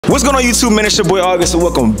What's going on YouTube, man? It's your boy August and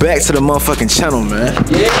welcome back to the motherfucking channel, man.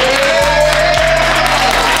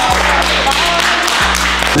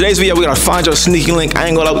 Today's video, we gotta find your sneaky link. I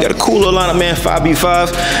ain't gonna lie, we got a cool little lineup, man.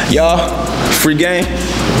 5v5. Y'all, free game.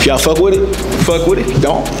 If y'all fuck with it, fuck with it. If you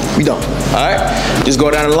don't, we don't. Alright? Just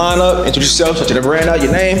go down the lineup, introduce yourself, set your brand out,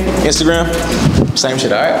 your name, Instagram, same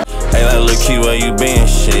shit, alright? Hey, like, look, kid, where you been?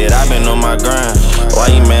 Shit, I been on my grind. Why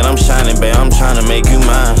you mad? I'm shining, babe. I'm trying to make you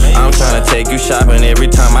mine. I'm trying to take you shopping every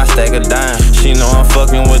time I stack a dime. She know I'm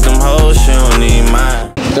fucking with them hoes, she don't need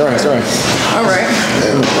mine. It's alright. Alright.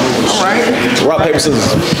 Rock, paper, scissors.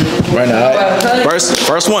 Right now, alright?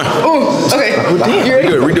 First one. Ooh, okay.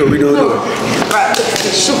 Redo it. Right.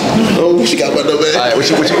 Oh, she got my number. Alright, what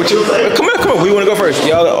you? Come on. Who you wanna go first?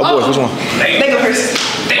 Y'all, boys, which one? They go first.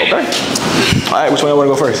 Okay. Alright, which one y'all wanna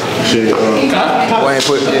go first? Shit, why ain't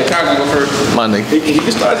put? Yeah, Kyle go first. My nigga. He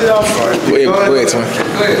can start it off. Go ahead, twin.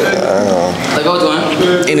 Like, go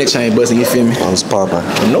on. In the chain busting, you feel me? What's poppin'?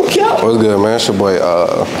 No cap. What's good, man? It's your boy,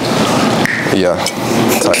 yeah,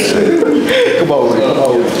 type shit. Come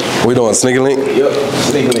on. We doing sneaky link? Yep,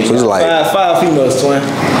 sneaky link. So it's like five females, twin.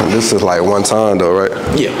 This is like one time though, right?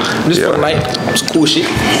 Yeah, just for the night. It's cool shit.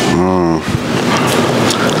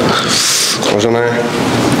 What's your name?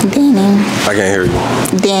 Danny. I can't hear you.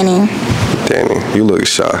 Danny. Danny, you look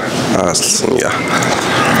shy. Yeah.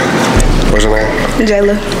 What's your name?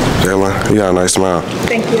 Jayla. Jayla, you got a nice smile.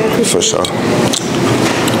 Thank you. For sure.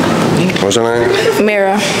 What's your name?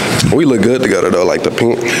 Mira. We look good together though, like the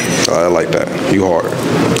pink. I like that. You hard.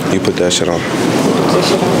 You put that shit on.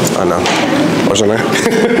 I know. What's your name?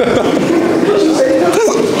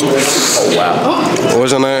 Oh, wow.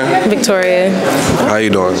 What's your name? Victoria. How you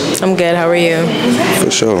doing? I'm good. How are you?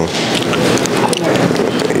 For sure.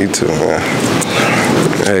 You too, man.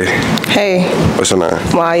 Hey. Hey. What's your name?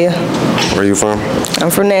 Maya. Where you from? I'm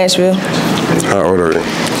from Nashville. How old are you?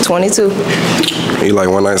 22. You like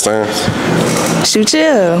one night stands? Shoot,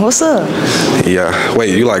 yeah. What's up? Yeah. Wait,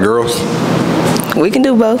 you like girls? We can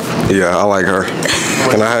do both. Yeah, I like her.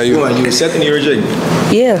 Can I have you? You accepting or rejecting?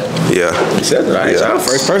 Yeah. Yeah. Accepted, alright. Yeah.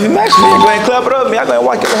 First perfect match, man. Go ahead and clap it up, man. I'm gonna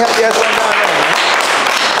walk your happy ass down there, man.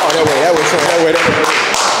 Oh, that way.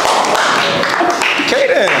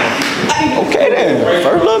 Okay then.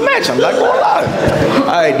 First little match, I'm not gonna lie.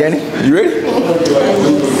 Alright, Danny, you ready?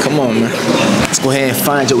 Come on, man. Let's go ahead and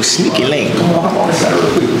find your sneaky link. Come on.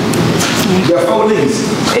 You got 4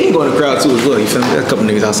 niggas. They ain't going to the crowd too as well, you feel me? There's a couple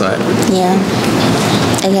niggas outside. Yeah.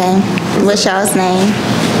 Okay. What's y'all's name?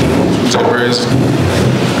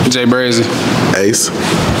 Jay Brazy. Ace.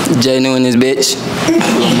 Jay new in this bitch.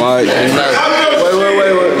 Mike. Wait.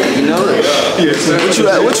 You know it.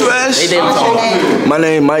 What you asked? What's your name? My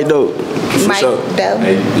name Mike Dope. Mike sure. Doe.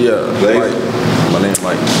 Yeah, Mike. My name's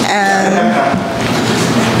Mike.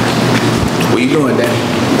 What you doing, Danny?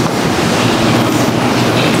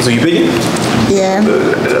 So you picking? Yeah.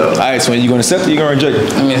 Alright, so you gonna accept it or you gonna reject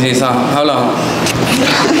it? Let me see something. Hold on.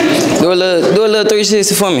 Do a little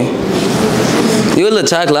 360 for me. You a little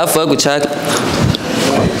chocolate. I fuck with chocolate.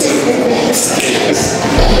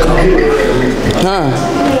 Huh?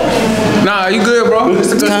 Nah, you good, bro? It's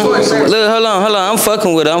the good choice. Look, hold on. I'm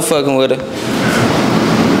fucking with her.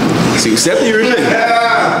 So you accept it or reject it?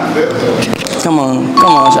 Come on,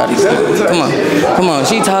 shawty. Come on.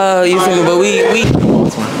 She tall, you feel me? But we.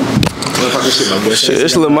 Shit,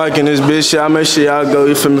 it's Lil Mike in this bitch. Y'all make sure y'all go,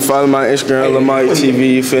 you feel me? Follow my Instagram, Lil Mike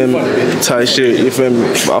TV, you feel me? Type shit, you feel me?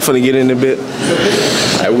 I'm finna get in a bit.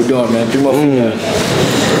 Alright, we doing, man. 3 more females.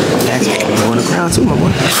 Going to the crowd too, my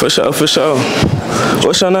boy. For sure.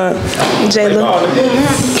 What's your name?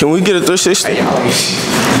 Jayla. Can we get a 360?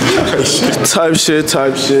 Type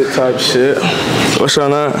shit. What's your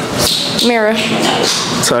name? Mira.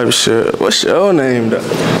 Type shit. What's your name though?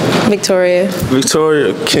 Victoria.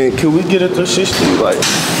 Victoria. Can we get a 360? Like,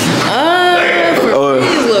 It's a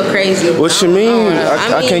little crazy. what you mean?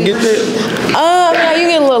 I can't get that. You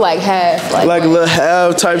get a little like half. Like a little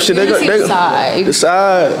half type shit. The side. The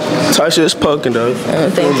side type shit is poking though.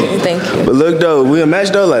 Thank you. But look though, we a match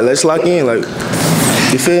though. Like let's lock in. Like,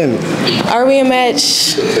 you feel me? Are we a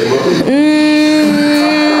match?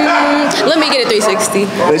 Let me get a 360.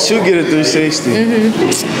 Let you get a 360.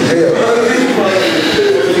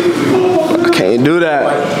 I can't do that.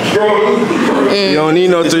 You don't need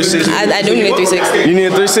no 360. I do need a 360. You need a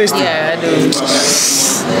 360? Yeah, I do.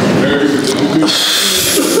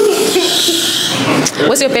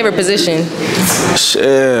 What's your favorite position?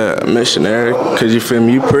 Shit, missionary. Cause you feel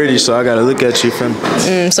me, you pretty, so I gotta look at you, feel me.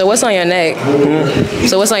 So what's on your neck?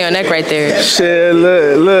 So what's on your neck right there? Shit,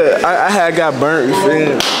 look, I had got burnt, you feel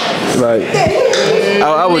me? Like,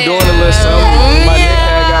 I was doing a little something. My neck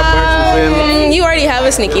had got burnt, you feel me? You already have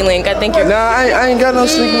a sneaky link. I think you're. Nah, I ain't got no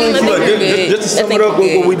sneaky link. I think you're good. Just to sum it up,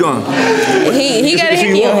 what we doing? He got a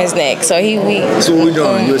hickey on his neck, so he. So what we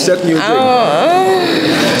doing? You accepting your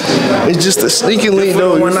It's just a sneaky link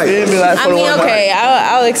though. One night. I mean, okay,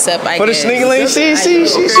 I'll accept. I For the guess. sneaky link, see.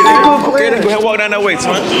 Okay, then go ahead, walk down that way,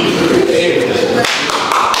 son.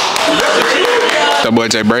 That boy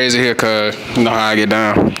Jay Brazy here, cause you know how I get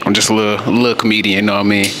down. I'm just a little comedian, you know what I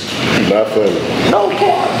mean? Not funny.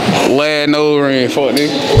 Lad, no ring, fuck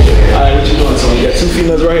nigga. Alright, what you doing, son? You got two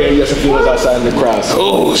females right here, and you got some females outside in the crowd. So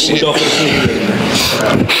Oh shit.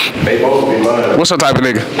 They both be lying. What's your type of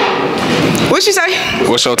nigga? What you say?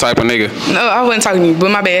 What's your type of nigga? No, I wasn't talking to you,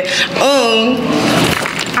 but my bad.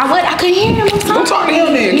 I couldn't hear him. Don't talk to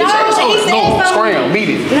him then. No, he said something. Scram, beat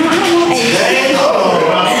it. No, I don't want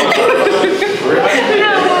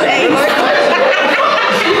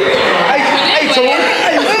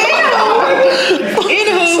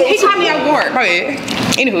Anywho, he caught me off guard. My bad.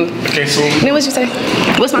 Anywho. Okay, so Then what you say?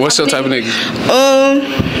 what's your type of nigga?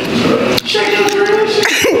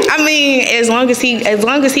 I mean, as long as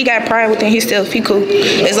he got pride within himself, he cool.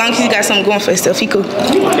 As long as he got something going for himself, he cool.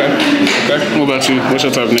 Okay. What about you? What's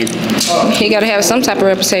your type of nigga? He gotta have some type of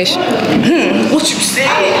reputation. What you said?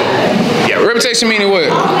 Yeah, reputation meaning what?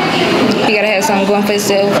 He gotta have something going for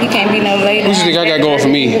himself. He can't be no lady. What you think I got going for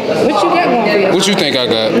me? What you got going for you? What you think I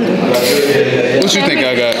got? What you think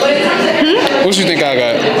I got? What you think I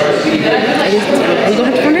got? We gonna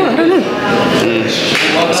have to find out. I don't know.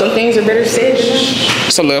 Some things are better said than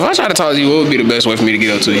done. So look, if I try to talk to you, what would be the best way for me to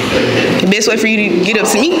get up to you? The best way for you to get up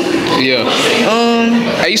to me? Yeah.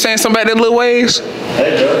 Are you saying something about them little ways? Alright,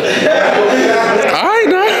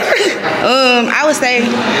 nah. I would say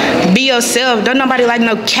be yourself. Don't nobody like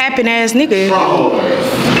no capping ass nigga.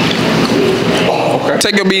 Okay.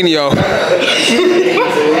 Take your beanie off.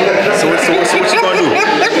 So what you gonna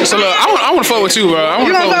do? So look, I want to fuck with you, bro. I want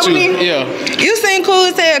You to gonna fuck with fuck you. with me? Yeah. You seem cool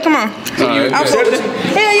as hell. Come on. Alright. I'll fuck with you.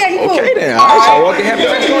 Hell yeah, you cool. Okay then. Alright, y'all walking happy.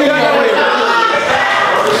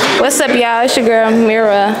 What's up, y'all? It's your girl,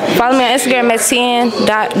 Mira. Follow me on Instagram at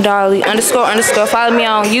 10.dolly __. Follow me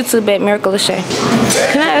on YouTube at Miracle Lachey.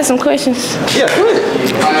 Can I ask some questions? Yeah, go ahead.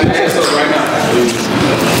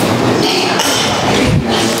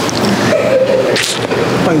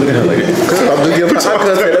 Why you looking at her like that? I'm just giving her eye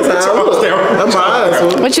contact. That's how I look. That's my eyes.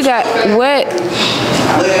 What you got? What?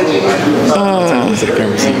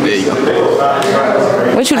 There you go.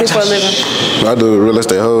 What you do for a living? I do real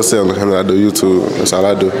estate wholesaling and I do YouTube. That's all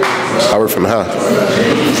I do. I work from the house.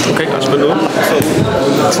 Okay, entrepreneur.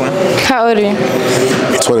 Twin. How old are you?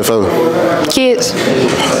 24. Kids?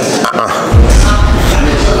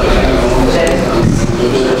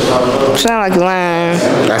 Sound like you're lying.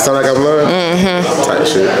 I sound like I'm lying? Mm-hmm. Type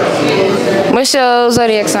shit. What's your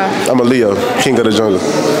zodiac sign? I'm a Leo, king of the jungle.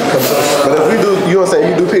 But if we do, you know what I'm saying,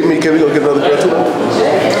 you do pick me, can we go get another girl too?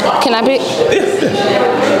 Can I pick?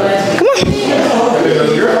 Come on.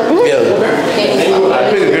 Yeah.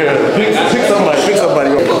 Pick a girl. Pick somebody.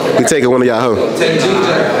 We taking one of y'all home.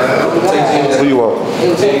 Who you want?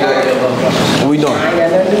 What we doing?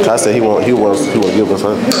 I said he wants to give us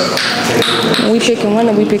her. We picking one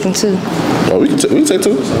or we picking two? Oh, we can take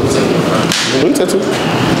two. We can take two.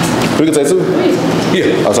 We can take two.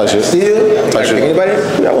 Yeah. I'll type shit. Yeah. Type shit. Anybody?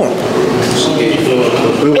 Yeah, I want.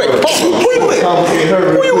 Wait, who you with?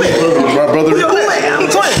 Who you with? My brother. Who you with? I'm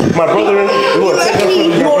Twin. My brother. You want to take her?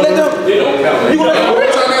 You gonna let them? You gonna let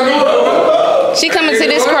them? She coming to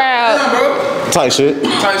this crowd. Type shit.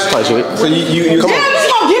 Type shit. So you Come on. You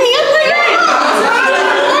gonna get me up there?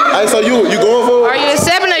 Hey, so you going for Are it? you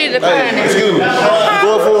accepting or you declining? Excuse me. You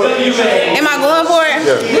going for it? Am I going for it?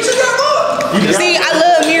 Yeah. See, I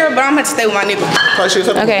love Mira, but I'm gonna have to stay with my nigga. Type shit.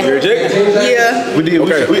 Okay. You're rejected? Yeah. We did.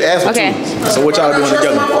 Okay. We asked for Okay. two. So what y'all doing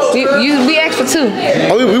together? We asked for two.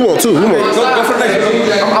 Oh, we want two. We want. Go for the next one.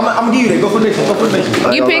 I'm gonna give you that. Go for the next one. Go for the next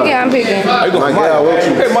one. You picking, I'm picking. How you doing, Mike, Mike? yeah, I want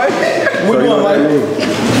you. Hey, Mike. What you doing, Mike?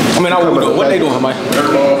 I mean, what they doing, Mike?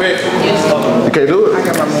 You can't do it.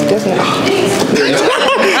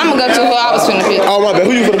 I'm gonna go to who I was finna pick. Oh my bad.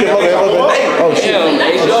 Who you finna pick? My bad. Oh shit.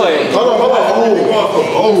 Hold on.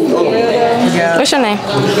 What's your name?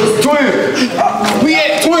 Twin. We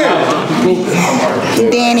at Twin.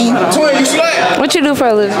 Danny. Twin, you slack. What you do for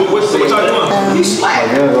a living? What y'all doing? You slack.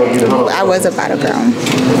 I was a bottle girl.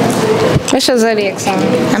 What's your zodiac sign?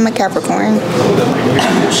 I'm a Capricorn.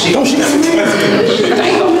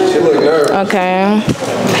 Okay.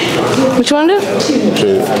 What you wanna do?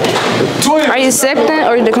 Twin. Are you accepting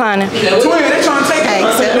or you declining? Twin, they trying to take I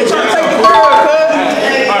accept. They trying to take the girl, cuz.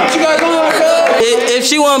 What you got going, cuz? If if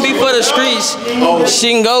she wanna be for the streets, she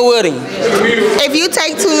can go with him. If you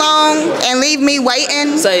take too long and leave me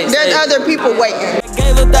waiting, there's other people waiting.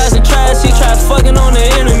 Gave 1,000 tries, she tried fucking on the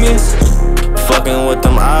enemies. Fucking with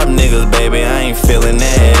them op niggas, baby, I ain't feeling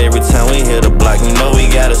that. Every time we hit the block, you know we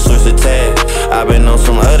gotta switch the tag. I been on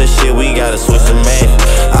some other shit, we gotta switch the match.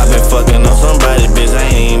 I been fucking on somebody, bitch, I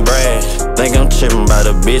ain't even brag. Think I'm tripping by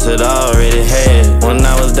the bitch that I already had. When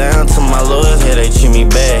I was down to my lowest head, they treat me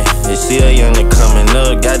bad. They see a youngin' coming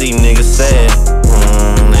up, got these niggas sad.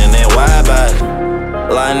 And that why about it?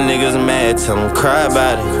 A lot of niggas mad, tell them cry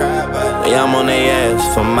about it. Yeah, I'm on they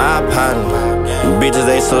ass for my partner. Bitches,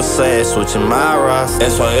 they so sad, switching my roster.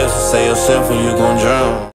 That's why if you say yourself or you gon' drown.